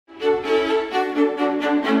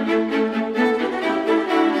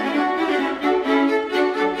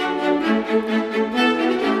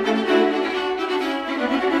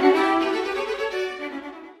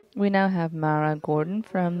now have Mara Gordon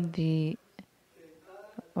from the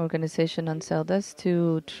organization Anseldas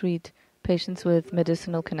to treat patients with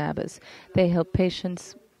medicinal cannabis. They help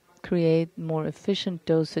patients create more efficient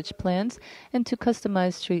dosage plans and to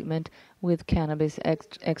customize treatment with cannabis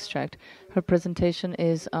extract. Her presentation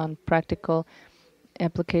is on practical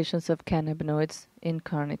applications of cannabinoids in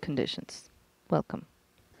chronic conditions. Welcome.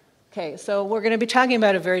 Okay, so we're going to be talking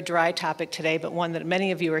about a very dry topic today, but one that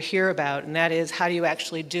many of you are here about, and that is how do you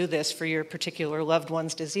actually do this for your particular loved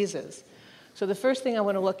one's diseases. So the first thing I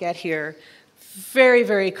want to look at here, very,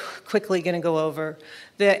 very quickly going to go over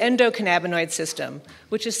the endocannabinoid system,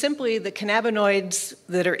 which is simply the cannabinoids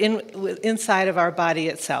that are inside of our body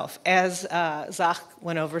itself. As Zach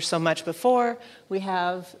went over so much before, we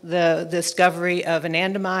have the discovery of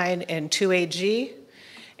anandamide and 2-AG,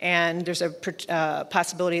 and there's a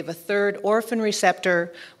possibility of a third orphan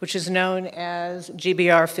receptor, which is known as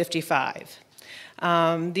GBR55.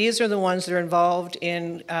 These are the ones that are involved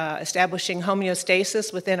in establishing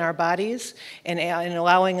homeostasis within our bodies and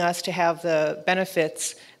allowing us to have the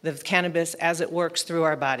benefits of cannabis as it works through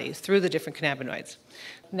our bodies, through the different cannabinoids.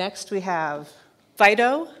 Next, we have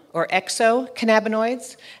phyto or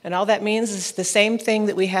exocannabinoids, and all that means is the same thing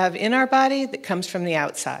that we have in our body that comes from the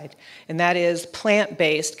outside, and that is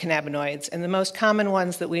plant-based cannabinoids. And the most common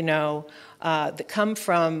ones that we know that come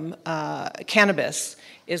from cannabis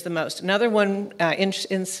is the most. Another one,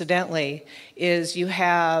 incidentally, is you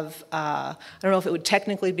have, I don't know if it would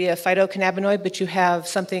technically be a phytocannabinoid, but you have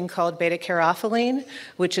something called beta-caryophyllene,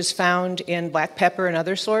 which is found in black pepper and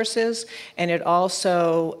other sources, and it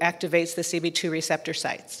also activates the CB2 receptor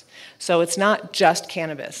sites. So it's not just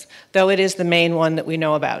cannabis, though it is the main one that we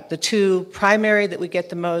know about. The two primary that we get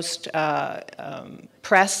the most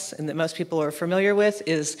press and that most people are familiar with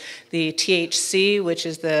is the THC, which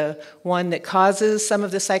is the one that causes some of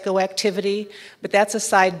the psychoactivity, but that's a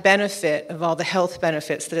side benefit of all the health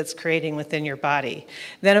benefits that it's creating within your body.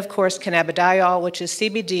 Then, of course, cannabidiol, which is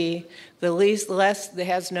CBD, that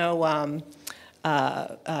has no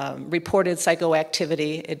reported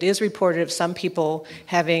psychoactivity. It is reported of some people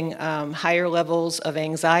having higher levels of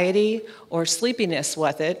anxiety or sleepiness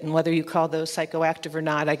with it, and whether you call those psychoactive or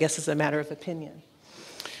not, I guess is a matter of opinion.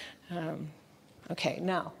 Okay,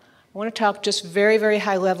 now, I want to talk just very, very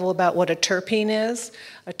high level about what a terpene is.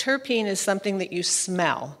 A terpene is something that you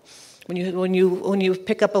smell. When you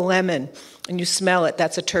pick up a lemon and you smell it,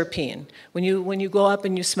 that's a terpene. When you go up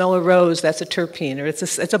and you smell a rose, that's a terpene, or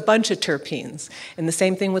it's a bunch of terpenes. And the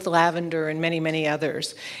same thing with lavender and many, many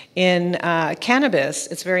others. In cannabis,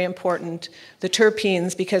 it's very important, the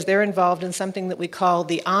terpenes, because they're involved in something that we call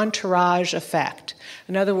the entourage effect.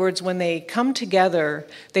 In other words, when they come together,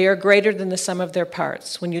 they are greater than the sum of their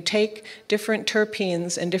parts. When you take different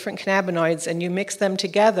terpenes and different cannabinoids and you mix them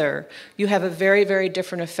together, you have a very, very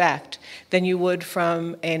different effect than you would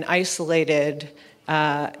from an isolated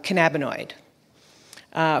cannabinoid.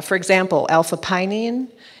 For example, alpha-pinene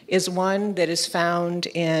is one that is found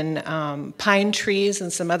in pine trees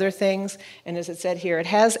and some other things. And as it said here, it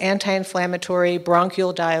has anti-inflammatory,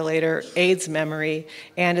 bronchial dilator, aids memory,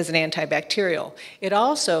 and is an antibacterial. It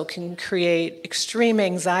also can create extreme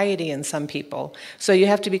anxiety in some people. So you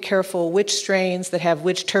have to be careful which strains that have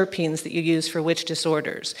which terpenes that you use for which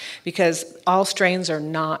disorders, because all strains are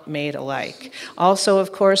not made alike. Also,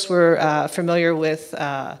 of course, we're familiar with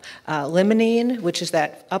limonene, which is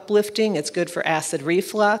that uplifting. It's good for acid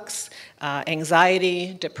reflux,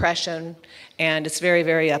 anxiety, depression, and it's very,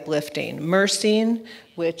 very uplifting. Myrcene,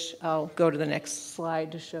 which I'll go to the next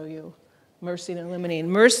slide to show you. Myrcene and limonene.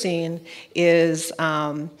 Myrcene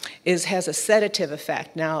has a sedative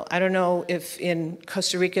effect. Now, I don't know if in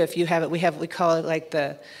Costa Rica, if you have it, we call it like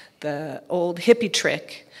the old hippie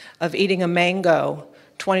trick of eating a mango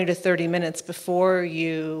 20 to 30 minutes before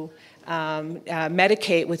you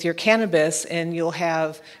medicate with your cannabis, and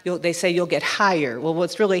they say you'll get higher. Well,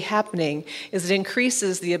 what's really happening is it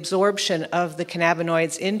increases the absorption of the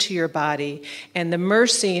cannabinoids into your body, and the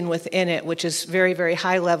myrcene within it, which is very, very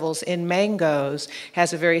high levels in mangoes,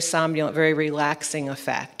 has a very somnolent, very relaxing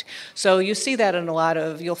effect. So you see that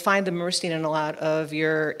you'll find the myrcene in a lot of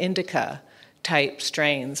your indica type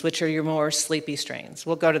strains, which are your more sleepy strains.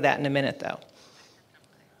 We'll go to that in a minute, though.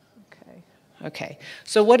 Okay,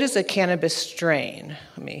 so what is a cannabis strain?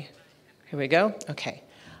 Here we go. Okay.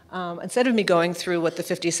 Instead of me going through what the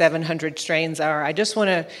 5,700 strains are, I just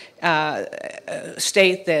want to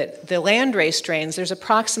state that the landrace strains, there's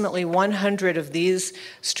approximately 100 of these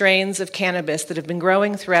strains of cannabis that have been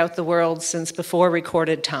growing throughout the world since before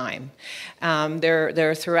recorded time.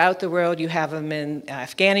 They're throughout the world. You have them in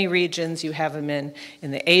Afghani regions, you have them in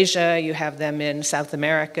the Asia, you have them in South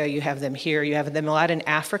America, you have them here, you have them a lot in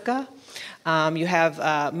Africa. You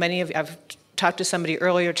have many of, I've talked to somebody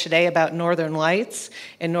earlier today about Northern Lights,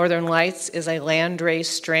 and Northern Lights is a landrace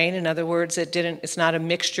strain. In other words, it's not a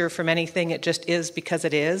mixture from anything, it just is because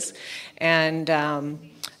it is. And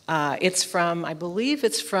it's from, I believe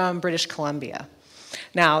it's from British Columbia.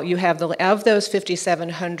 Now, you have of those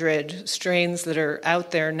 5,700 strains that are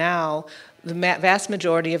out there now, the vast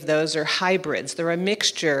majority of those are hybrids. They're a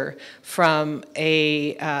mixture from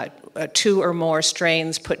two or more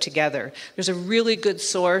strains put together. There's a really good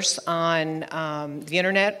source on the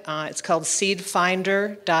internet. It's called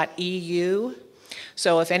seedfinder.eu.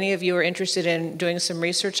 So if any of you are interested in doing some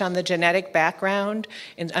research on the genetic background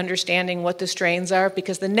and understanding what the strains are,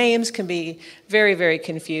 because the names can be very, very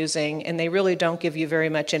confusing, and they really don't give you very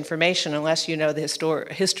much information unless you know the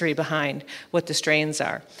history behind what the strains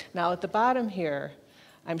are. Now at the bottom here,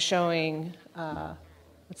 I'm showing, let's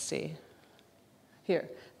see, here.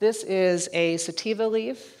 This is a sativa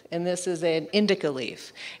leaf, and this is an indica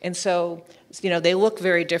leaf. And so, they look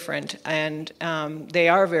very different, and they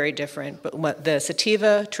are very different. But the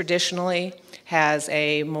sativa traditionally has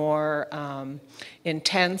a more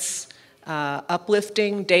intense,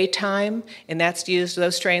 uplifting daytime, and that's used,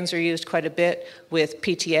 those strains are used quite a bit with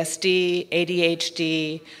PTSD,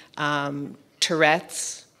 ADHD,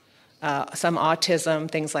 Tourette's, some autism,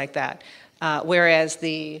 things like that. Whereas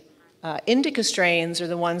the indica strains are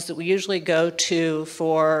the ones that we usually go to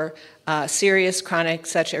for serious chronic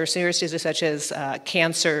serious diseases such as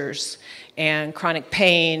cancers and chronic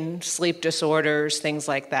pain, sleep disorders, things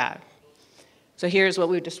like that. So here's what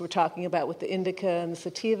we just were talking about with the indica and the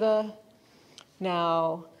sativa.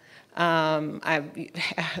 Now, I'm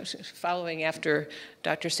following after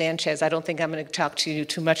Dr. Sanchez. I don't think I'm going to talk to you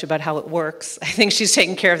too much about how it works. I think she's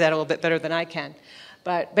taking care of that a little bit better than I can.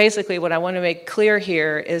 But basically what I want to make clear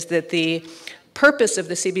here is that the purpose of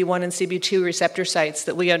the CB1 and CB2 receptor sites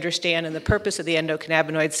that we understand, and the purpose of the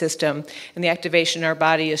endocannabinoid system and the activation in our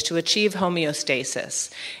body, is to achieve homeostasis.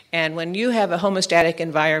 And when you have a homeostatic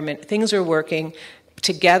environment, things are working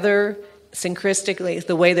together synchronistically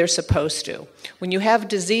the way they're supposed to. When you have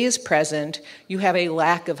disease present, you have a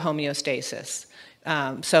lack of homeostasis.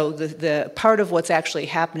 So the part of what's actually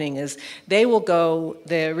happening is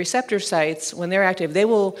the receptor sites, when they're active, they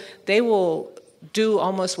will do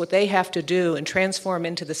almost what they have to do and transform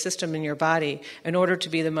into the system in your body in order to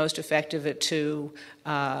be the most effective to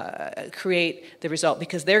create the result,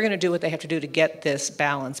 because they're going to do what they have to do to get this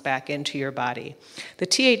balance back into your body. The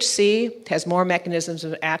THC has more mechanisms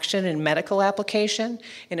of action in medical application,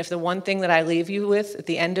 and if the one thing that I leave you with at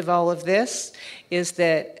the end of all of this is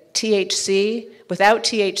that without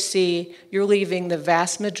THC, you're leaving the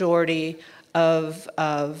vast majority of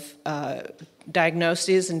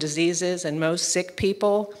diagnoses and diseases and most sick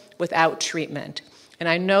people without treatment. And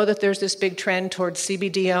I know that there's this big trend towards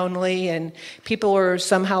CBD only, and people are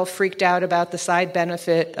somehow freaked out about the side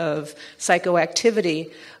benefit of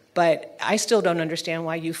psychoactivity, but I still don't understand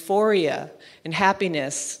why euphoria and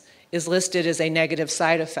happiness is listed as a negative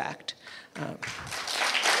side effect.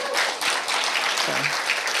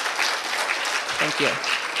 Thank you.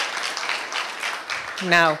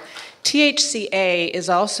 Now, THCA is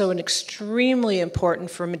also extremely important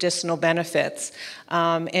for medicinal benefits.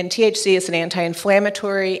 And THC is an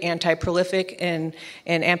anti-inflammatory, anti-prolific, and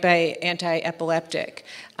anti-epileptic.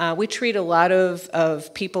 We treat a lot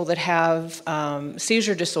of people that have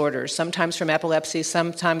seizure disorders, sometimes from epilepsy,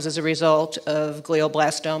 sometimes as a result of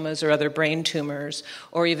glioblastomas or other brain tumors,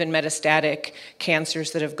 or even metastatic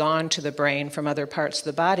cancers that have gone to the brain from other parts of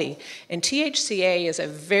the body. And THCA is a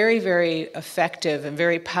very, very effective and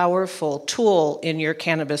very powerful tool in your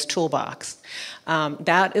cannabis toolbox.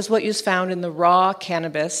 That is what is found in the raw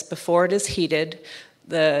cannabis before it is heated.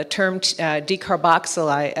 The term to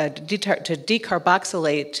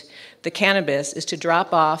decarboxylate the cannabis is to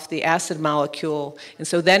drop off the acid molecule, and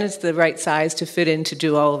so then it's the right size to fit in to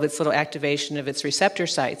do all of its little activation of its receptor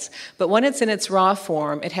sites. But when it's in its raw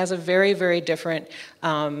form, it has a very, very different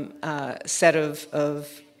set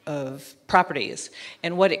of properties,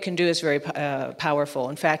 and what it can do is very powerful.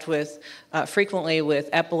 In fact, frequently with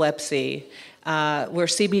epilepsy, Where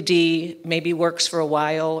CBD maybe works for a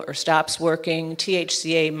while or stops working,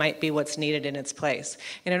 THCA might be what's needed in its place.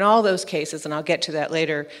 And in all those cases, and I'll get to that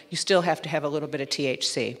later, you still have to have a little bit of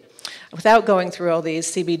THC. Without going through all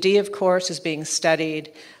these, CBD, of course, is being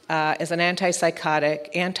studied as an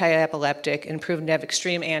antipsychotic, anti-epileptic, and proven to have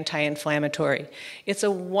extreme anti-inflammatory. It's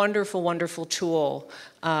a wonderful, wonderful tool,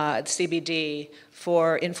 CBD,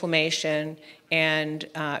 for inflammation and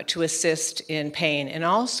to assist in pain, and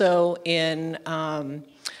also in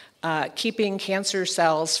keeping cancer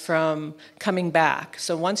cells from coming back.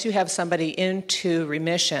 So once you have somebody into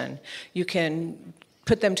remission, you can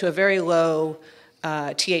put them to a very low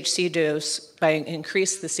THC dose by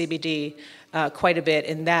increase the CBD quite a bit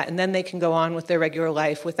in that, and then they can go on with their regular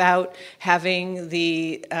life without having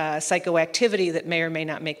the psychoactivity that may or may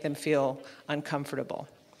not make them feel uncomfortable.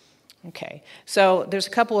 Okay, so there's a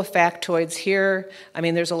couple of factoids here. I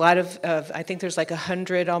mean, there's a lot of I think there's like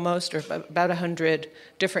 100 almost, or about 100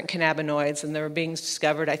 different cannabinoids, and they're being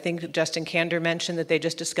discovered. I think Justin Kander mentioned that they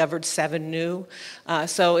just discovered 7 new.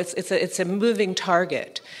 So it's a moving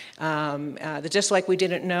target. Just like we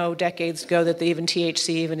didn't know decades ago that even THC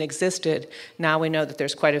even existed, now we know that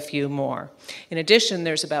there's quite a few more. In addition,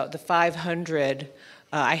 there's about the 500.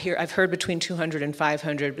 I've heard between 200 and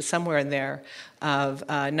 500, but somewhere in there, of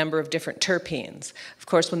a number of different terpenes. Of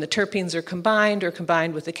course, when the terpenes are combined or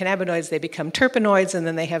combined with the cannabinoids, they become terpenoids, and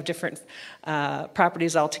then they have different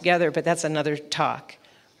properties altogether, but that's another talk.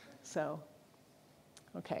 So,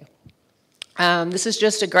 okay. This is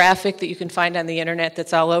just a graphic that you can find on the internet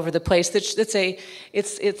that's all over the place. It's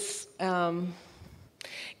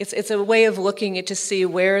a way of looking at to see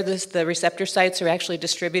where the receptor sites are actually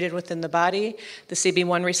distributed within the body. The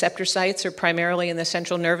CB1 receptor sites are primarily in the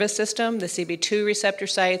central nervous system. The CB2 receptor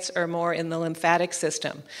sites are more in the lymphatic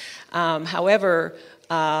system. However,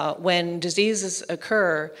 when diseases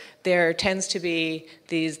occur, there tends to be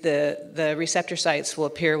the receptor sites will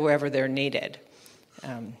appear wherever they're needed.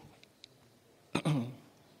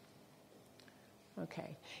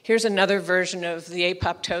 Okay. Here's another version of the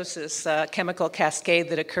apoptosis chemical cascade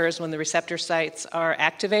that occurs when the receptor sites are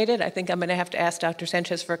activated. I think I'm going to have to ask Dr.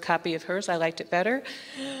 Sanchez for a copy of hers. I liked it better.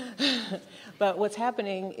 But what's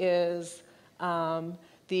happening is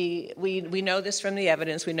we know this from the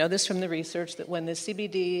evidence, we know this from the research, that when the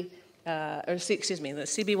the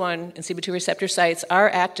CB1 and CB2 receptor sites are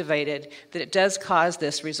activated, that it does cause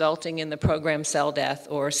this, resulting in the programmed cell death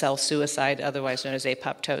or cell suicide, otherwise known as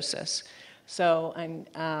apoptosis. So,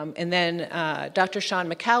 and then Dr.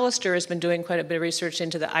 Sean McAllister has been doing quite a bit of research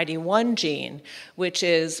into the ID1 gene, which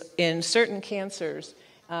is in certain cancers,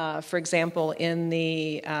 for example, in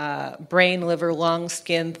the brain, liver, lung,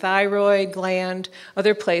 skin, thyroid gland,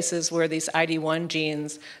 other places where these ID1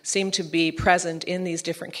 genes seem to be present in these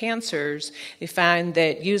different cancers. They find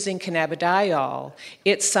that using cannabidiol,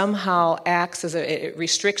 it somehow acts as it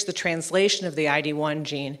restricts the translation of the ID1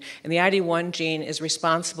 gene, and the ID1 gene is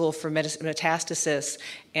responsible for metastasis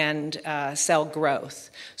and cell growth.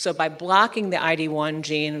 So by blocking the ID1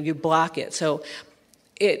 gene, you block it. So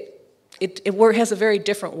it has a very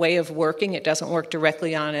different way of working. It doesn't work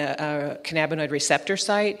directly on a cannabinoid receptor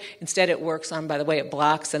site. Instead, it works on, by the way, it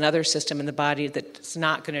blocks another system in the body that's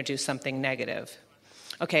not going to do something negative.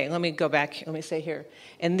 Okay, let me go back. Let me say here.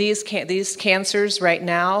 And these cancers right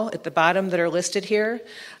now at the bottom that are listed here,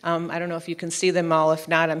 I don't know if you can see them all. If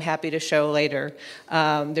not, I'm happy to show later.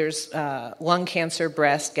 There's lung cancer,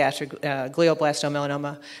 breast, glioblastoma,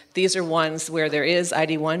 melanoma. These are ones where there is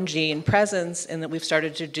ID1 gene presence, and that we've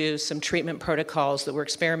started to do some treatment protocols that we're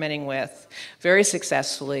experimenting with very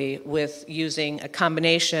successfully with using a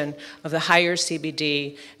combination of the higher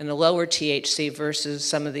CBD and the lower THC versus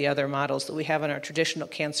some of the other models that we have in our traditional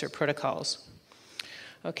cancer protocols.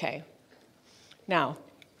 Okay. Now,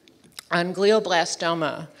 on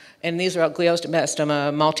glioblastoma, and these are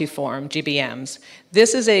glioblastoma multiforme, GBMs,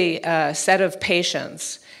 this is a set of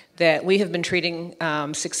patients that we have been treating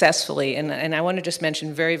successfully, and I want to just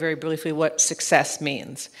mention very, very briefly what success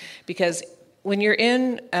means. Because when you're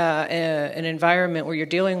in an environment where you're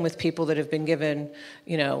dealing with people that have been given,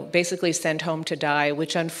 basically sent home to die,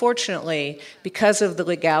 which unfortunately, because of the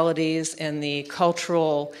legalities and the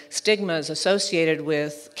cultural stigmas associated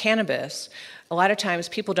with cannabis, a lot of times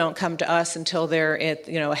people don't come to us until they're at,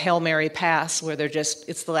 a Hail Mary pass where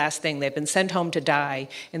it's the last thing. They've been sent home to die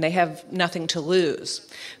and they have nothing to lose.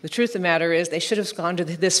 The truth of the matter is they should have gone to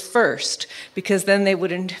this first, because then they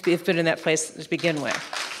wouldn't have been in that place to begin with.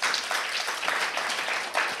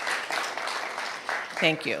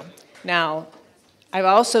 Thank you. Now, I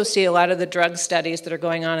also see a lot of the drug studies that are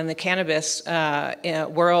going on in the cannabis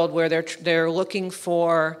world where they're looking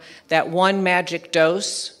for that one magic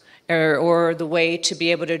dose or the way to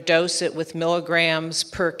be able to dose it with milligrams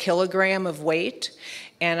per kilogram of weight.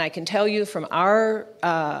 And I can tell you from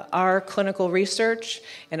our clinical research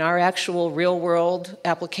and our actual real-world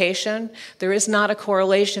application, there is not a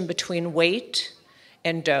correlation between weight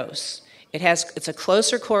and dose. It's a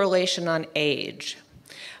closer correlation on age.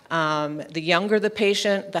 The younger the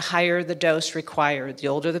patient, the higher the dose required. The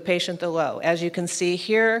older the patient, the low. As you can see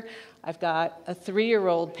here, I've got a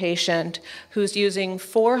 3-year-old patient who's using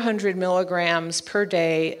 400 milligrams per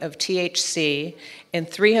day of THC and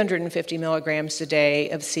 350 milligrams a day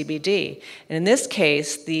of CBD. And in this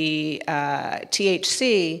case, the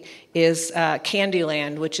THC is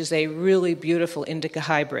Candyland, which is a really beautiful indica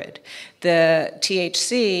hybrid. The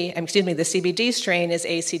CBD strain is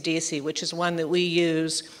AC/DC, which is one that we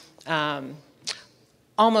use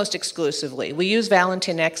almost exclusively. We use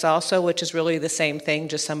Valentin X also, which is really the same thing,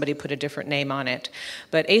 just somebody put a different name on it.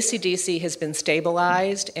 But AC/DC has been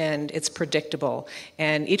stabilized and it's predictable.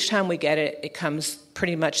 And each time we get it, it comes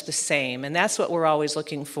pretty much the same. And that's what we're always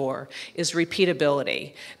looking for, is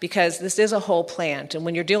repeatability. Because this is a whole plant. And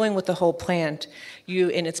when you're dealing with the whole plant,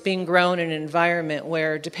 and it's being grown in an environment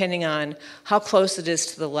where, depending on how close it is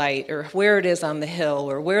to the light, or where it is on the hill,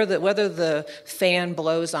 or whether the fan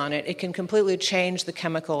blows on it, it can completely change the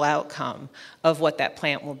chemical outcome of what that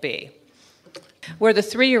plant will be. Where the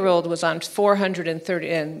 3-year-old was on 430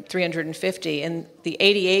 and 350, and the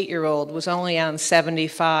 88-year-old was only on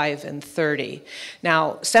 75 and 30.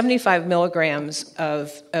 Now, 75 milligrams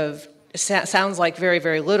sounds like very,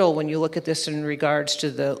 very little when you look at this in regards to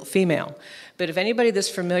the female. But if anybody that's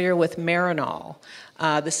familiar with Marinol,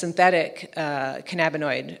 the synthetic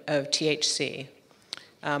cannabinoid of THC,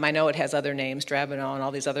 I know it has other names, Dronabinol and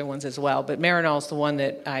all these other ones as well, but Marinol is the one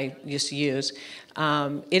that I used to use.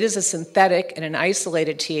 It is a synthetic and an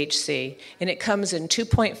isolated THC, and it comes in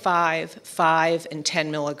 2.5, 5, and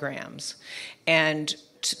 10 milligrams. And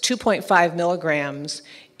 2.5 milligrams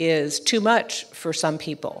is too much for some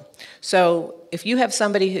people. So if you have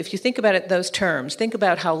somebody, if you think about it those terms, think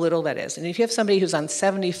about how little that is. And if you have somebody who's on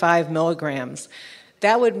 75 milligrams,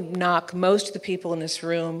 that would knock most of the people in this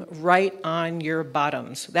room right on your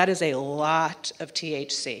bottoms. That is a lot of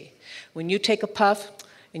THC. When you take a puff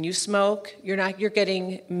and you smoke, you're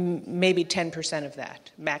getting maybe 10% of that,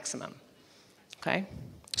 maximum. Okay?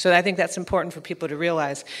 So I think that's important for people to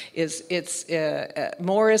realize, is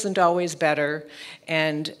more isn't always better,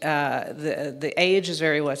 and the age is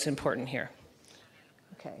very what's important here.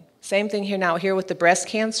 Okay. Same thing here now. Here with the breast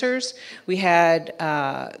cancers, we had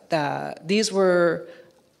these were.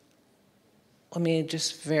 Let me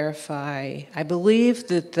just verify. I believe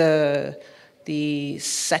that the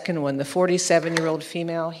second one, the 47-year-old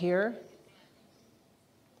female here,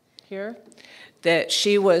 that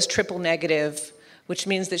she was triple negative, which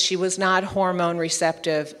means that she was not hormone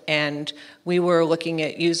receptive, and we were looking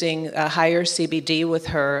at using a higher CBD with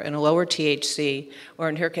her and a lower THC, or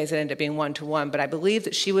in her case it ended up being 1-to-1, but I believe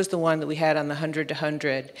that she was the one that we had on the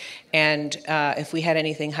 100-to-100, and if we had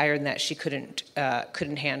anything higher than that, she couldn't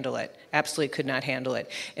handle it. Absolutely could not handle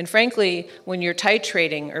it. And frankly, when you're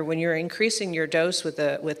titrating or when you're increasing your dose with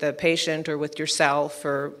a patient or with yourself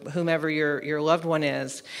or whomever your loved one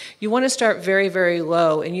is, you want to start very, very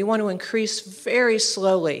low, and you want to increase very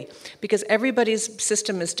slowly, because everybody's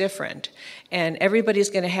system is different, and everybody's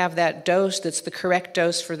going to have that dose that's the correct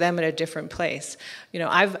dose for them at a different place. You know,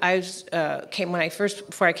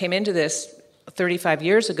 before I came into this 35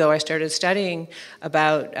 years ago, I started studying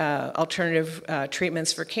about alternative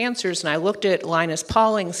treatments for cancers, and I looked at Linus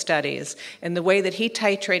Pauling's studies and the way that he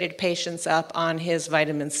titrated patients up on his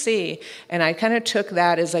vitamin C, and I kind of took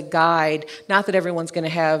that as a guide. Not that everyone's going to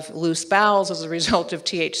have loose bowels as a result of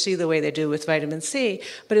THC the way they do with vitamin C,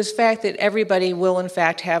 but as fact that everybody will in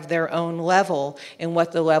fact have their own level, and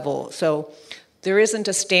what the level. So there isn't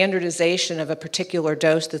a standardization of a particular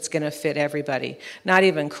dose that's going to fit everybody, not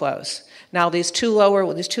even close. Now, these two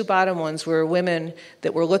bottom ones were women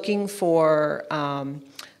that were looking for, we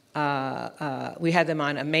had them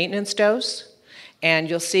on a maintenance dose, and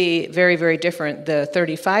you'll see very, very different. The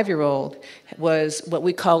 35-year-old was what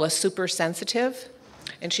we call a super sensitive,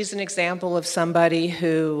 and she's an example of somebody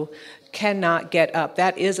who cannot get up.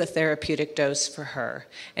 That is a therapeutic dose for her.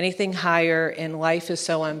 Anything higher in life is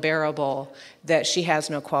so unbearable that she has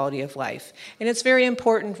no quality of life. And it's very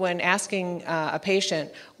important when asking a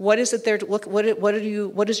patient, what is it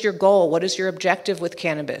what is your goal? What is your objective with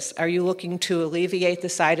cannabis? Are you looking to alleviate the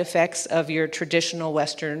side effects of your traditional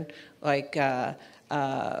Western, like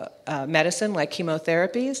medicine, like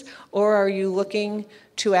chemotherapies, or are you looking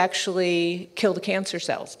to actually kill the cancer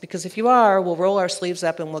cells. Because if you are, we'll roll our sleeves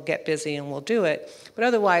up and we'll get busy and we'll do it. But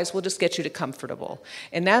otherwise, we'll just get you to comfortable.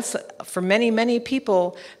 And that's, for many, many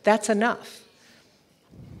people, that's enough.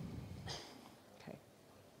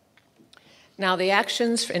 Now, the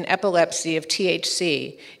actions in epilepsy of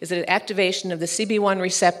THC is that activation of the CB1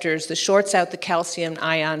 receptors that shorts out the calcium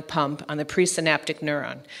ion pump on the presynaptic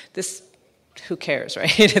neuron. This, who cares,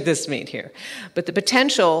 right, at this meet here? But the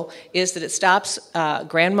potential is that it stops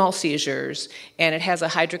grand mal seizures, and it has a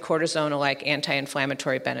hydrocortisone-like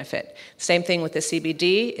anti-inflammatory benefit. Same thing with the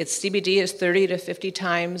CBD. CBD is 30 to 50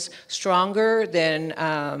 times stronger than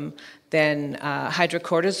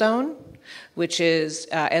hydrocortisone, which is,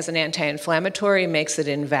 as an anti-inflammatory, makes it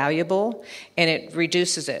invaluable, and it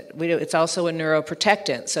reduces it. It's also a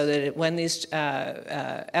neuroprotectant, so that when these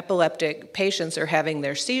epileptic patients are having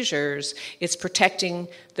their seizures, it's protecting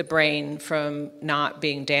the brain from not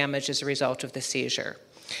being damaged as a result of the seizure.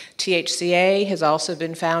 THCA has also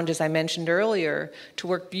been found, as I mentioned earlier, to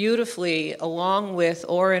work beautifully along with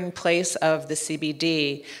or in place of the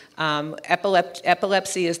CBD.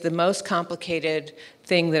 Epilepsy is the most complicated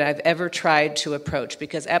thing that I've ever tried to approach,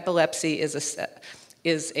 because epilepsy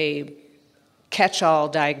is a catch-all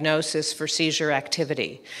diagnosis for seizure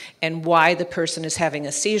activity, and why the person is having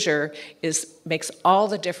a seizure makes all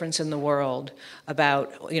the difference in the world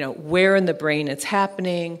about, where in the brain it's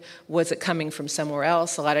happening. Was it coming from somewhere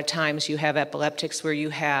else? A lot of times you have epileptics where you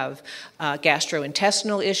have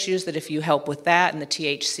gastrointestinal issues, that if you help with that, and the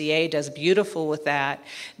THCA does beautiful with that,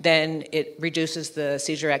 then it reduces the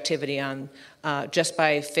seizure activity on just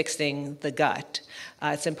by fixing the gut.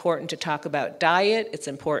 It's important to talk about diet. It's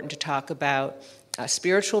important to talk about a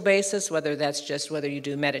spiritual basis, whether you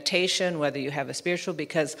do meditation, whether you have a spiritual,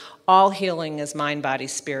 because all healing is mind, body,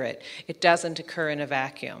 spirit. It doesn't occur in a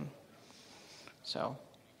vacuum.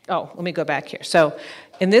 Let me go back here. So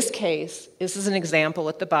in this case, this is an example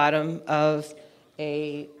at the bottom of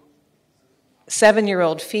a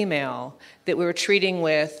 7-year-old female that we were treating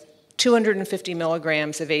with 250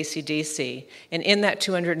 milligrams of ACDC, and in that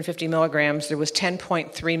 250 milligrams, there was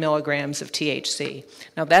 10.3 milligrams of THC.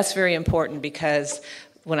 Now, that's very important, because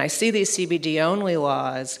when I see these CBD-only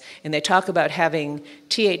laws, and they talk about having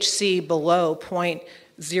THC below 0.003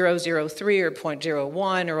 or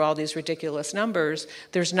 0.01 or all these ridiculous numbers,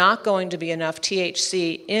 there's not going to be enough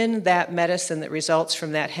THC in that medicine that results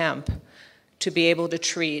from that hemp to be able to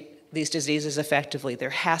treat these diseases effectively. There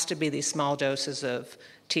has to be these small doses of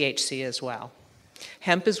THC as well.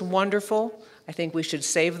 Hemp is wonderful. I think we should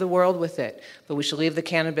save the world with it, but we should leave the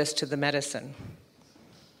cannabis to the medicine.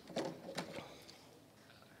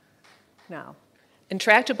 Now,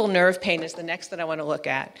 intractable nerve pain is the next that I want to look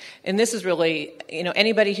at. And this is really,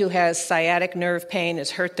 anybody who has sciatic nerve pain,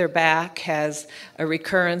 has hurt their back, has a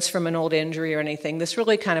recurrence from an old injury or anything, this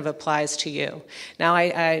really kind of applies to you. Now,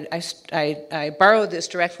 I borrowed this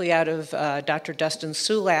directly out of Dr. Dustin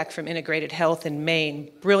Sulak from Integrated Health in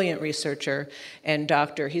Maine, brilliant researcher and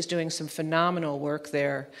doctor. He's doing some phenomenal work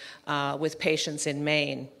there with patients in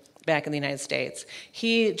Maine, back in the United States.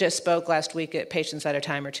 He just spoke last week at Patients at a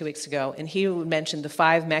Time, or 2 weeks ago, and he mentioned the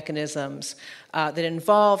 5 mechanisms that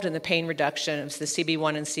involved in the pain reduction of the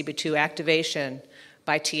CB1 and CB2 activation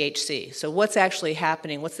by THC. So what's actually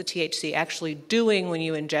happening? What's the THC actually doing when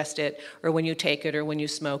you ingest it, or when you take it, or when you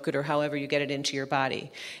smoke it, or however you get it into your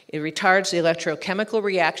body? It retards the electrochemical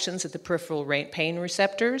reactions at the peripheral pain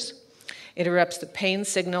receptors. It interrupts the pain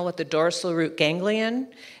signal at the dorsal root ganglion.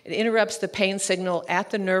 It interrupts the pain signal at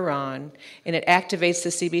the neuron, and it activates the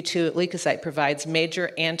CB2 leukocyte, provides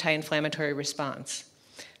major anti-inflammatory response.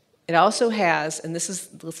 It also has,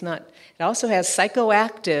 it also has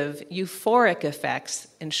psychoactive euphoric effects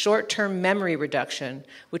and short-term memory reduction,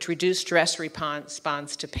 which reduce stress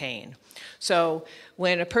response to pain. So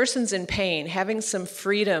when a person's in pain, having some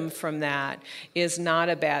freedom from that is not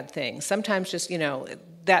a bad thing. Sometimes just,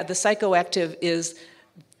 that the psychoactive is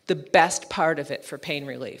the best part of it for pain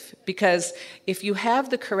relief. Because if you have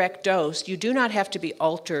the correct dose, you do not have to be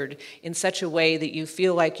altered in such a way that you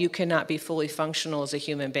feel like you cannot be fully functional as a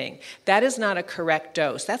human being. That is not a correct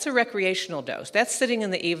dose. That's a recreational dose. That's sitting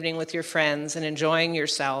in the evening with your friends and enjoying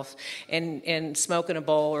yourself and smoking a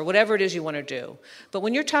bowl or whatever it is you want to do. But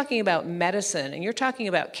when you're talking about medicine and you're talking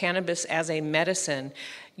about cannabis as a medicine,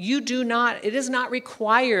 it is not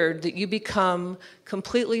required that you become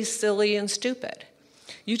completely silly and stupid.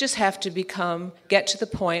 You just have to get to the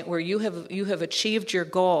point where you have achieved your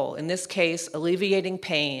goal, in this case, alleviating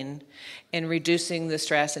pain and reducing the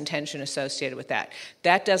stress and tension associated with that.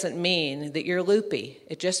 That doesn't mean that you're loopy.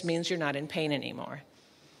 It just means you're not in pain anymore.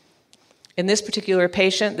 In this particular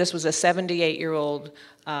patient, this was a 78-year-old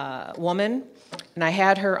woman, and I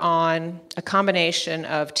had her on a combination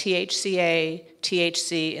of THCA,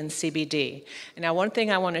 THC, and CBD. And now one thing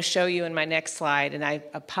I want to show you in my next slide, and I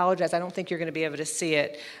apologize, I don't think you're going to be able to see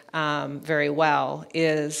it very well,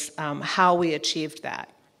 is how we achieved that.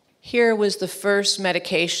 Here was the first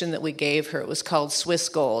medication that we gave her. It was called Swiss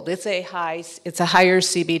Gold. It's a higher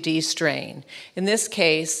CBD strain. In this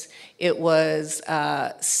case, it was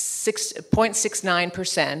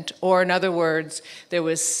 0.69%, or in other words, there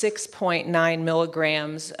was 6.9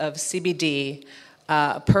 milligrams of CBD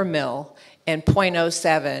per mil and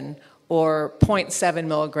 0.07 or 0.7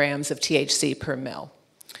 milligrams of THC per mil.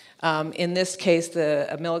 In this case,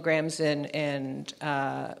 the milligrams and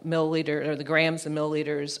milliliter, or the grams and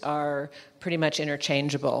milliliters, are pretty much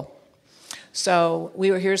interchangeable. So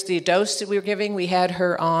here's the dose that we were giving. We had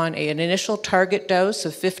her on an initial target dose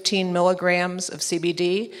of 15 milligrams of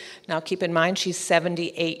CBD. Now keep in mind, she's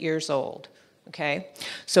 78 years old. Okay,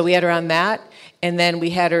 so we had her on that, and then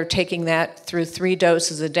we had her taking that through 3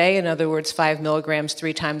 doses a day, in other words, 5 milligrams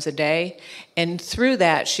 3 times a day. And through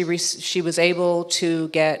that, she was able to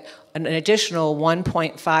get an additional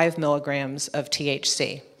 1.5 milligrams of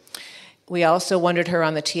THC. We also wanted her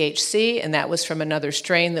on the THC, and that was from another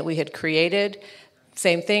strain that we had created.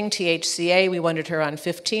 Same thing, THCA, we wanted her on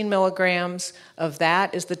 15 milligrams of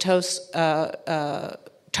that is the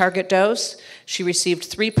target dose. She received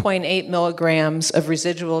 3.8 milligrams of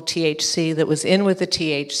residual THC that was in with the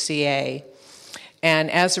THCA. And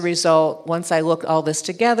as a result, once I look all this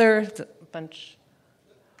together, bunch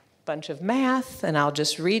of math, and I'll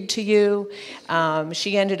just read to you.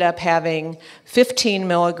 She ended up having 15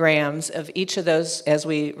 milligrams of each of those as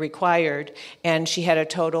we required, and she had a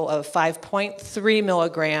total of 5.3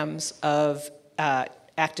 milligrams of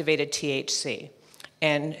activated THC.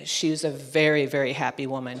 And she's a very, very happy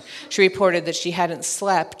woman. She reported that she hadn't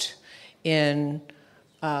slept in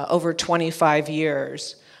over 25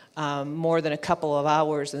 years, more than a couple of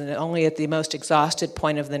hours, and only at the most exhausted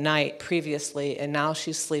point of the night previously, and now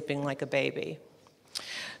she's sleeping like a baby.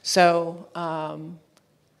 So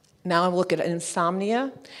now I look at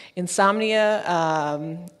insomnia. Insomnia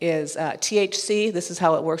is THC. This is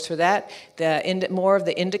how it works for that. More of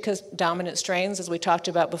the indica dominant strains, as we talked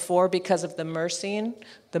about before, because of the myrcene,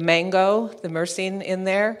 the myrcene in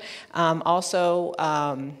there.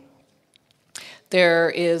 There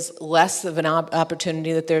is less of an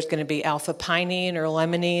opportunity that there's going to be alpha-pinene or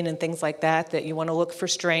limonene and things like that you want to look for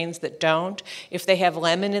strains that don't. If they have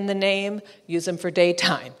lemon in the name, use them for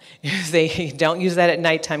daytime. Don't use that at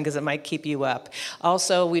nighttime because it might keep you up.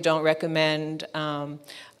 Also, we don't recommend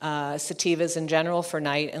sativas in general for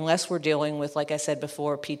night unless we're dealing with, like I said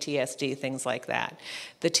before, PTSD, things like that.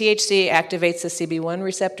 The THC activates the CB1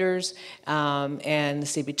 receptors and the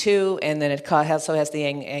CB2, and then it also has the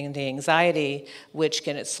anxiety, which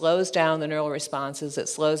it slows down the neural responses, it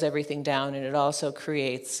slows everything down, and it also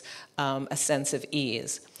creates a sense of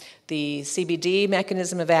ease. The CBD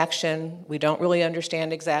mechanism of action, we don't really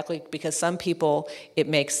understand exactly, because some people it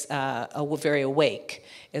makes very awake,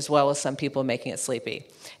 as well as some people making it sleepy.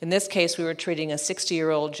 In this case, we were treating a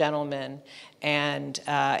 60-year-old gentleman, and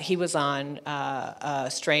he was on a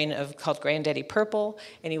strain called Granddaddy Purple,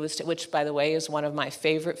 and which, by the way, is one of my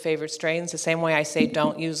favorite strains. The same way I say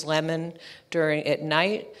don't use lemon at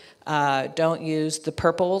night, don't use the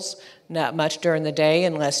purples, not much during the day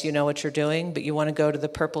unless you know what you're doing, but you want to go to the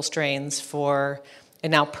purple strains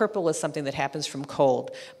and now purple is something that happens from cold,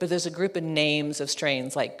 but there's a group of names of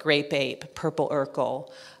strains like Grape Ape, Purple Urkel,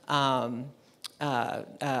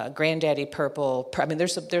 Granddaddy Purple. I mean,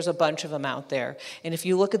 there's a bunch of them out there. And if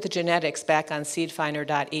you look at the genetics back on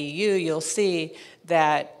seedfinder.eu, you'll see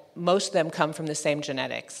that most of them come from the same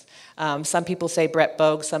genetics. Some people say Brett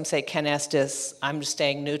Bogue, some say Ken Estes. I'm just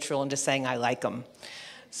staying neutral and just saying I like them.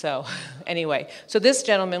 So anyway, so this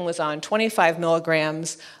gentleman was on 25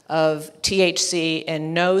 milligrams of THC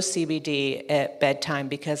and no CBD at bedtime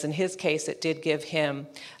because in his case it did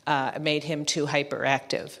made him too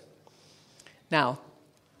hyperactive. Now,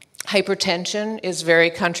 hypertension is very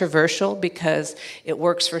controversial because it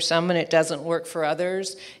works for some and it doesn't work for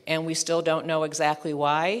others, and we still don't know exactly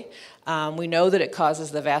why. We know that it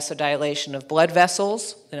causes the vasodilation of blood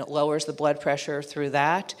vessels, and it lowers the blood pressure through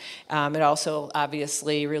that. It also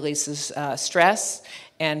obviously releases stress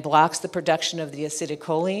and blocks the production of the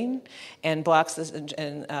acetylcholine and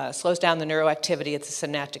slows down the neuroactivity at the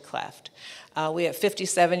synaptic cleft. We have a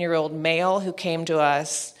 57-year-old male who came to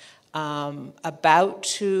us about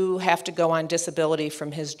to have to go on disability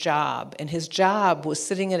from his job. And his job was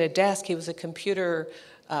sitting at a desk. He was a computer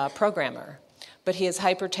programmer. but his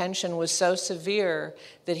hypertension was so severe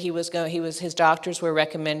that his doctors were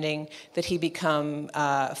recommending that he become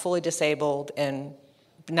fully disabled and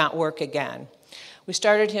not work again. We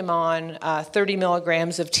started him on 30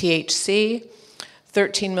 milligrams of THC,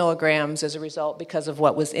 13 milligrams as a result because of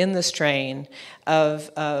what was in the strain of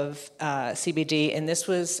CBD, and this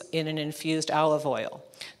was in an infused olive oil.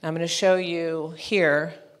 Now I'm going to show you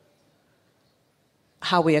here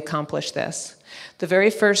how we accomplished this. The very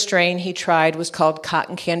first strain he tried was called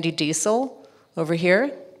cotton candy diesel over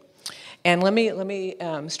here. And let me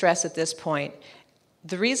stress at this point,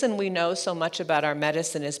 the reason we know so much about our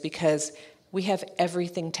medicine is because we have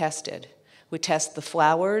everything tested. We test the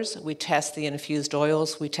flowers, we test the infused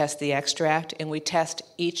oils, we test the extract, and we test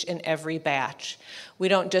each and every batch. We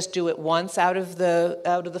don't just do it once out of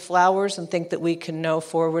the flowers and think that we can know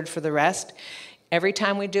forward for the rest. Every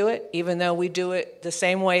time we do it, even though we do it the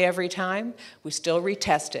same way every time, we still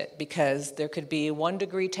retest it because there could be 1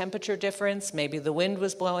 degree temperature difference, maybe the wind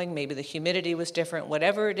was blowing, maybe the humidity was different,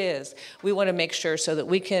 whatever it is, we want to make sure so that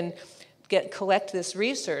we can collect this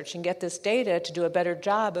research and get this data to do a better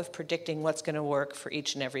job of predicting what's going to work for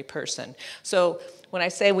each and every person. So when I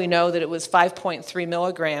say we know that it was 5.3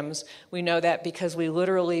 milligrams, we know that because we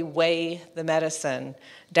literally weigh the medicine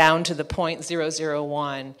down to the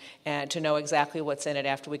 0.001 and to know exactly what's in it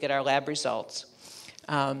after we get our lab results.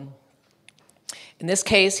 In this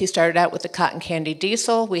case, he started out with the cotton candy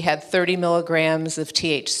diesel. We had 30 milligrams of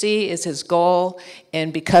THC is his goal,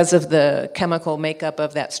 and because of the chemical makeup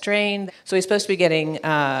of that strain, so he's supposed to be getting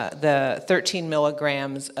the 13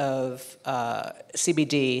 milligrams of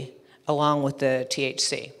CBD along with the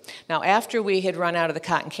THC. Now, after we had run out of the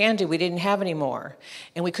cotton candy, we didn't have any more,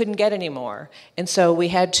 and we couldn't get any more. And so we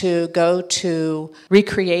had to go to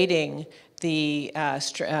recreating the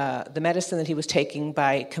medicine that he was taking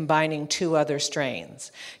by combining 2 other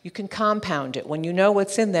strains. You can compound it. When you know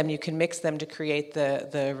what's in them, you can mix them to create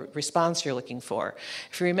the response you're looking for.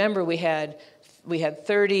 If you remember, we had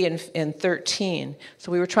 30 and 13,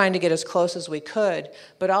 so we were trying to get as close as we could,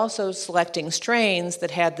 but also selecting strains that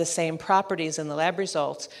had the same properties in the lab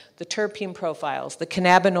results, the terpene profiles, the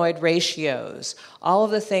cannabinoid ratios, all of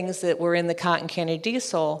the things that were in the cotton candy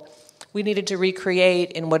diesel, we needed to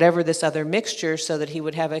recreate in whatever this other mixture so that he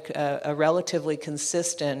would have a relatively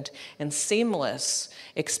consistent and seamless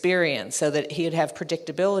experience so that he would have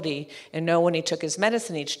predictability and know when he took his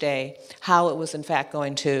medicine each day how it was in fact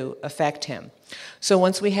going to affect him. So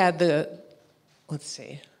once we had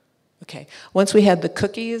once we had the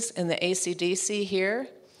cookies and the ACDC here,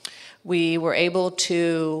 we were able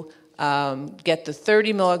to get the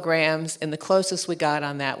 30 milligrams, and the closest we got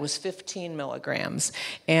on that was 15 milligrams,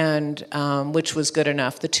 and which was good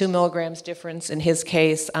enough. The 2 milligrams difference in his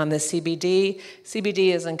case on the CBD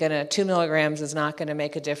isn't going to, 2 milligrams is not going to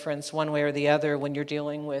make a difference one way or the other when you're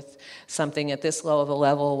dealing with something at this low of a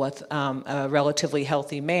level with a relatively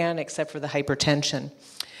healthy man, except for the hypertension.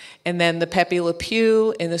 And then the Pepe Le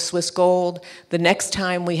Pew and the Swiss Gold, the next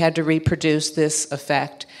time we had to reproduce this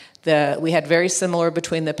effect, we had very similar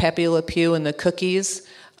between the Pepe Le Pew and the cookies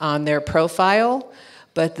on their profile,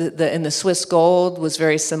 but in the Swiss Gold was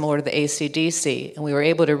very similar to the ACDC. And we were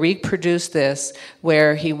able to reproduce this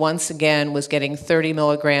where he once again was getting 30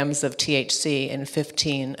 milligrams of THC and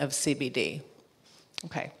 15 of CBD.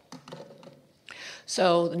 Okay.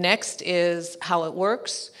 So next is how it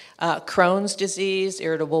works. Crohn's disease,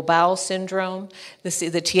 irritable bowel syndrome. The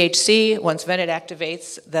THC, once vented,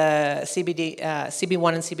 activates the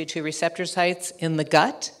CB1 and CB2 receptor sites in the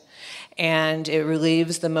gut, and it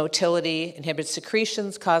relieves the motility, inhibits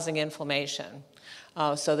secretions, causing inflammation.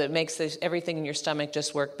 So that makes everything in your stomach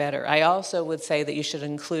just work better. I also would say that you should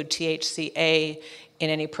include THCA in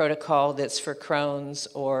any protocol that's for Crohn's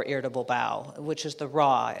or irritable bowel, which is the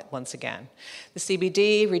raw, once again. The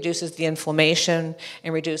CBD reduces the inflammation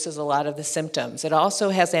and reduces a lot of the symptoms. It also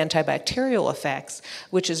has antibacterial effects,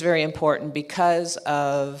 which is very important because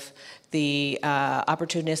of the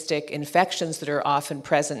opportunistic infections that are often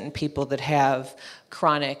present in people that have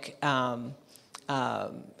chronic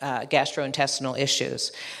gastrointestinal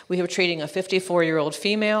issues. We were treating a 54-year-old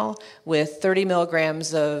female with 30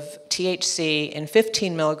 milligrams of THC and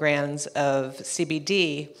 15 milligrams of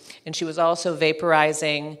CBD, and she was also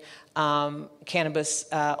vaporizing cannabis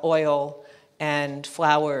oil and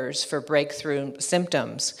flowers for breakthrough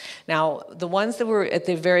symptoms. Now, the ones that were at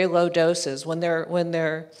the very low doses,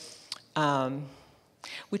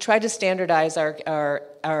 we tried to standardize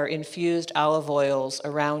our infused olive oils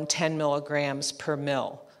around 10 milligrams per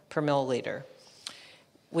milliliter.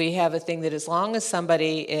 We have a thing that as long as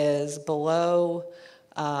somebody is below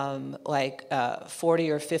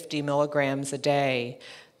 40 or 50 milligrams a day,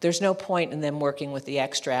 there's no point in them working with the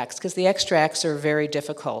extracts because the extracts are very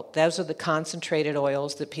difficult. Those are the concentrated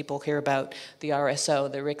oils that people hear about, the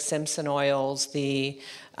RSO, the Rick Simpson oils,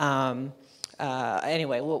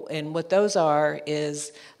 anyway, and what those are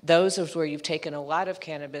is those is where you've taken a lot of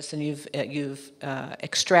cannabis and you've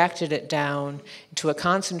extracted it down to a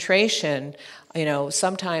concentration,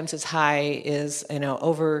 sometimes as high as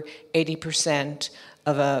over 80%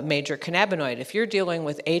 of a major cannabinoid. If you're dealing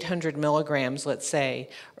with 800 milligrams, let's say,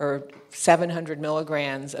 or 700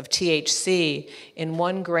 milligrams of THC in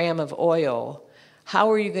 1 gram of oil,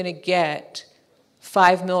 how are you going to get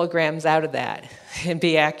 5 milligrams out of that and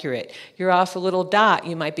be accurate? You're off a little dot.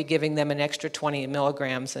 You might be giving them an extra 20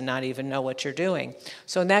 milligrams and not even know what you're doing.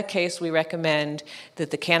 So in that case, we recommend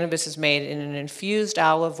that the cannabis is made in an infused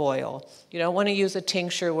olive oil. You don't want to use a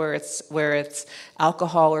tincture where it's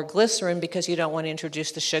alcohol or glycerin because you don't want to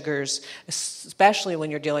introduce the sugars, especially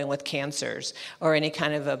when you're dealing with cancers or any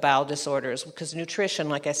kind of bowel disorders, because nutrition,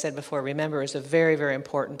 like I said before, remember, is a very, very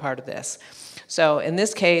important part of this. So in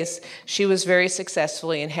this case, she was very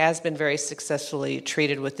successfully and has been very successfully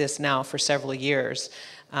treated with this now for several years,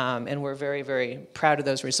 and we're very, very proud of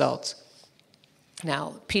those results.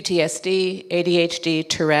 Now, PTSD, ADHD,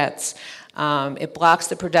 Tourette's, it blocks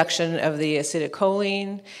the production of the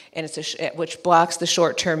acetylcholine, and which blocks the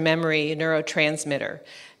short-term memory neurotransmitter.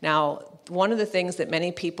 Now, one of the things that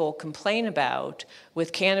many people complain about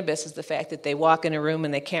with cannabis is the fact that they walk in a room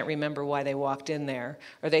and they can't remember why they walked in there,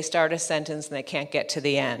 or they start a sentence and they can't get to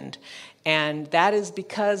the end. And that is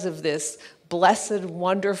because of this blessed,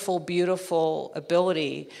 wonderful, beautiful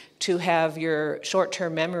ability to have your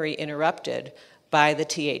short-term memory interrupted by the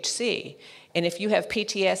THC. And if you have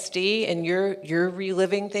PTSD and you're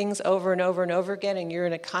reliving things over and over and over again and you're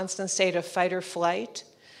in a constant state of fight or flight,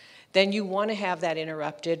 then you want to have that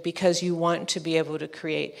interrupted because you want to be able to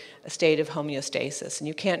create a state of homeostasis. And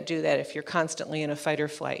you can't do that if you're constantly in a fight or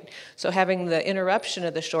flight. So having the interruption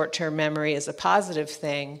of the short-term memory is a positive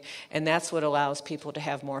thing, and that's what allows people to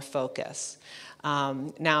have more focus.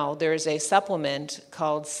 Now, there's a supplement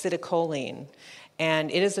called acetylcholine,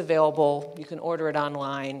 and it is available. You can order it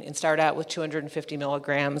online and start out with 250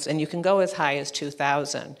 milligrams, and you can go as high as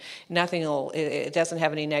 2,000. It doesn't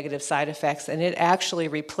have any negative side effects, and it actually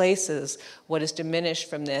replaces what is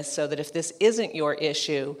diminished from this, so that if this isn't your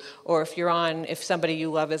issue, or if somebody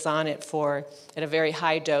you love is on it at a very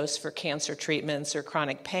high dose for cancer treatments or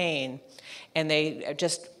chronic pain, and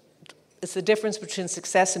it's the difference between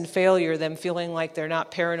success and failure, them feeling like they're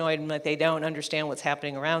not paranoid and like they don't understand what's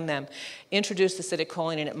happening around them. Introduce the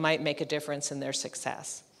acetylcholine and it might make a difference in their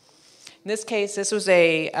success. In this case, this was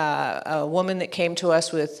a woman that came to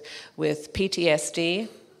us with PTSD.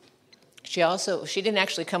 She didn't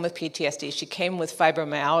actually come with PTSD. She came with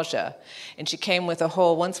fibromyalgia. And she came with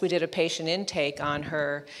once we did a patient intake on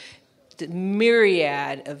her, the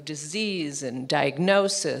myriad of disease and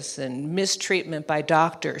diagnosis and mistreatment by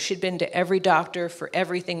doctors. She'd been to every doctor for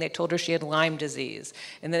everything. They told her she had Lyme disease,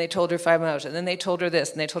 and then they told her fibromyalgia, and then they told her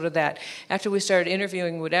this, and they told her that. After we started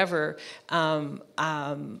interviewing whatever,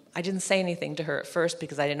 I didn't say anything to her at first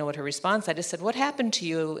because I didn't know what her response. I just said, "What happened to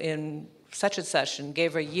you in such and such," and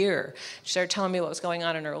gave her a year. She started telling me what was going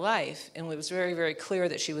on in her life, and it was very, very clear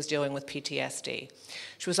that she was dealing with PTSD.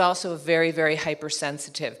 She was also very, very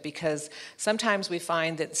hypersensitive, because sometimes we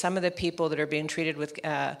find that some of the people that are being treated with,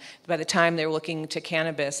 by the time they're looking to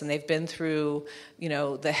cannabis and they've been through,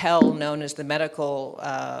 the hell known as the medical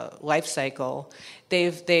life cycle,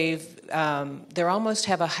 they almost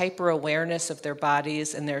have a hyper awareness of their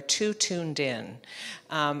bodies, and they're too tuned in,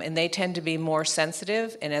 and they tend to be more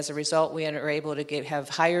sensitive. And as a result, we are able to have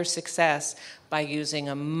higher success by using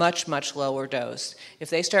a much, much lower dose.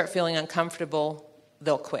 If they start feeling uncomfortable,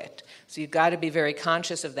 they'll quit. So you've got to be very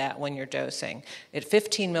conscious of that when you're dosing. At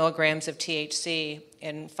 15 milligrams of THC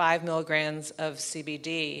and 5 milligrams of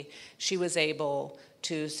CBD, she was able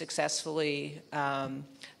to successfully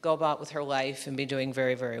go about with her life and be doing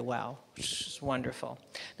very, very well, which is wonderful.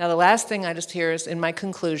 Now, the last thing I just hear is in my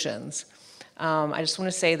conclusions. I just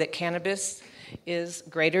want to say that cannabis is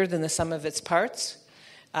greater than the sum of its parts.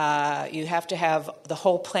 You have to have the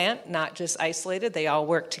whole plant, not just isolated. They all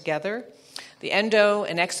work together. The endo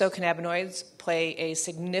and exocannabinoids play a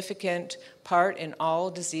significant part in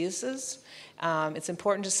all diseases. It's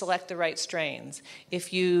important to select the right strains.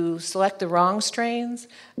 If you select the wrong strains,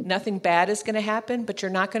 nothing bad is going to happen, but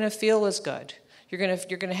you're not going to feel as good. You're going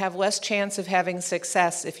to have less chance of having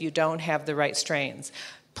success if you don't have the right strains.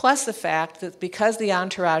 Plus the fact that because the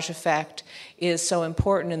entourage effect is so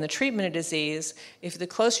important in the treatment of disease, if the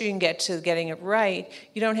closer you can get to getting it right,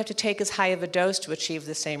 you don't have to take as high of a dose to achieve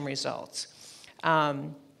the same results.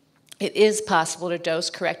 it is possible to dose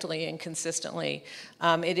correctly and consistently.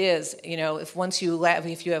 It is,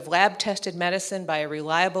 if you have lab-tested medicine by a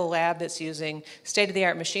reliable lab that's using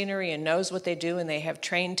state-of-the-art machinery and knows what they do, and they have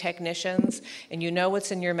trained technicians, and you know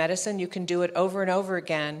what's in your medicine, you can do it over and over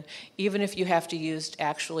again, even if you have to use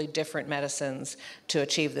actually different medicines to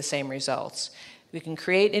achieve the same results. We can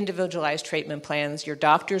create individualized treatment plans. Your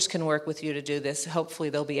doctors can work with you to do this. Hopefully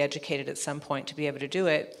they'll be educated at some point to be able to do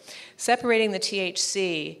it. Separating the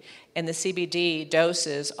THC and the CBD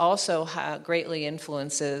doses also greatly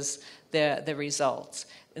influences the results.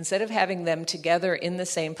 Instead of having them together in the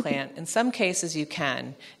same plant, in some cases you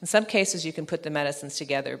can. In some cases you can put the medicines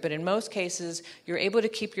together. But in most cases, you're able to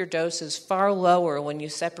keep your doses far lower when you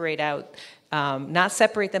separate out not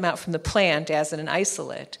separate them out from the plant as in an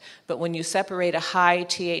isolate, but when you separate a high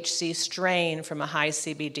THC strain from a high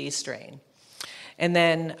CBD strain. And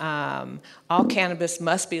then all cannabis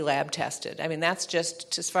must be lab tested. I mean, that's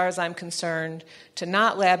just, as far as I'm concerned, to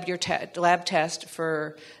not lab test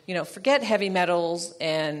for, forget heavy metals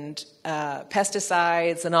and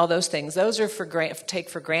pesticides and all those things. Those are take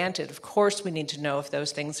for granted. Of course we need to know if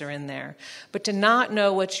those things are in there. But to not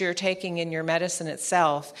know what you're taking in your medicine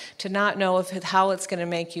itself, to not know how it's going to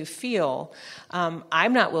make you feel,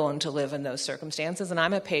 I'm not willing to live in those circumstances, and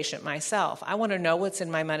I'm a patient myself. I want to know what's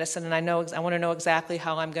in my medicine, and I want to know exactly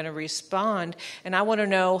how I'm going to respond, and I want to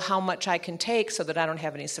know how much I can take so that I don't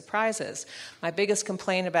have any surprises. My biggest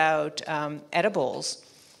complaint about edibles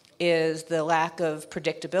is the lack of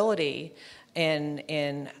predictability and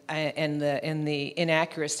the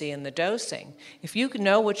inaccuracy in the dosing. If you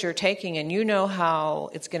know what you're taking and you know how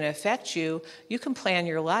it's going to affect you, you can plan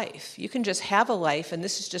your life. You can just have a life, and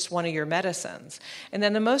this is just one of your medicines. And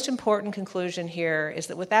then the most important conclusion here is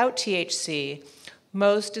that without THC,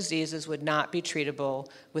 most diseases would not be treatable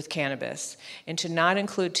with cannabis. And to not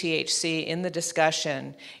include THC in the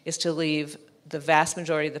discussion is to leave the vast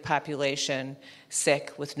majority of the population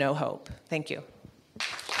sick with no hope. Thank you.